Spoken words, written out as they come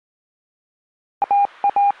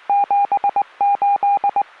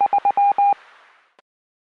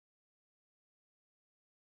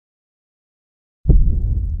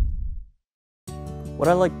What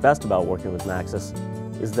I like best about working with Maxis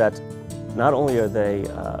is that not only are they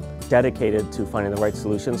dedicated to finding the right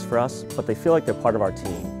solutions for us, but they feel like they're part of our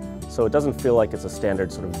team. So it doesn't feel like it's a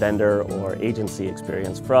standard sort of vendor or agency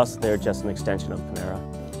experience. For us, they're just an extension of Panera.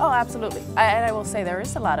 Oh, absolutely. And I will say there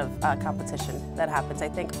is a lot of competition that happens. I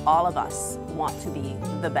think all of us want to be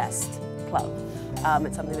the best club.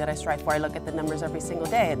 It's something that I strive for. I look at the numbers every single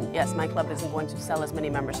day, and yes, my club isn't going to sell as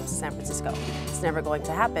many memberships as San Francisco. It's never going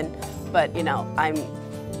to happen, but you know, I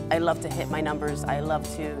love to hit my numbers. I love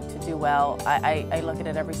to do well. I look at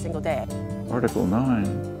it every single day. Article 9,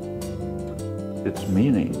 its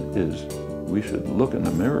meaning is we should look in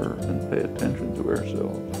the mirror and pay attention to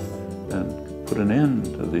ourselves and put an end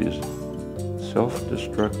to these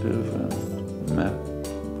self-destructive and mad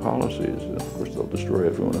policies. Of course, they'll destroy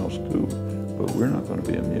everyone else too, but we're not going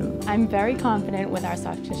to be immune. I'm very confident with our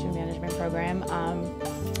soft tissue management program.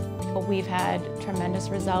 We've had tremendous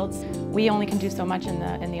results. We only can do so much in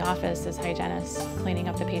the office as hygienists, cleaning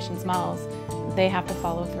up the patient's mouths. They have to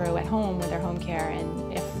follow through at home with their home care,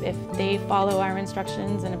 and if they follow our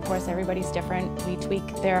instructions, and of course everybody's different, we tweak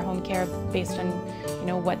their home care based on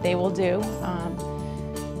what they will do.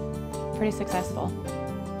 Pretty successful.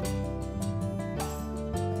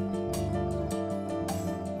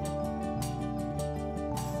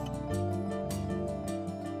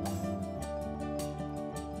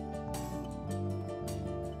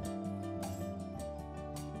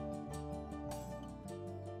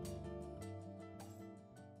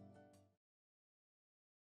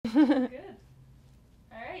 Good.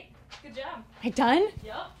 All right. Good job. Am I done?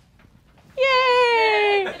 Yep. Yay!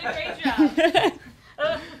 Yeah, you did a great job.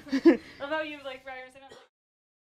 How about you, like, Brian?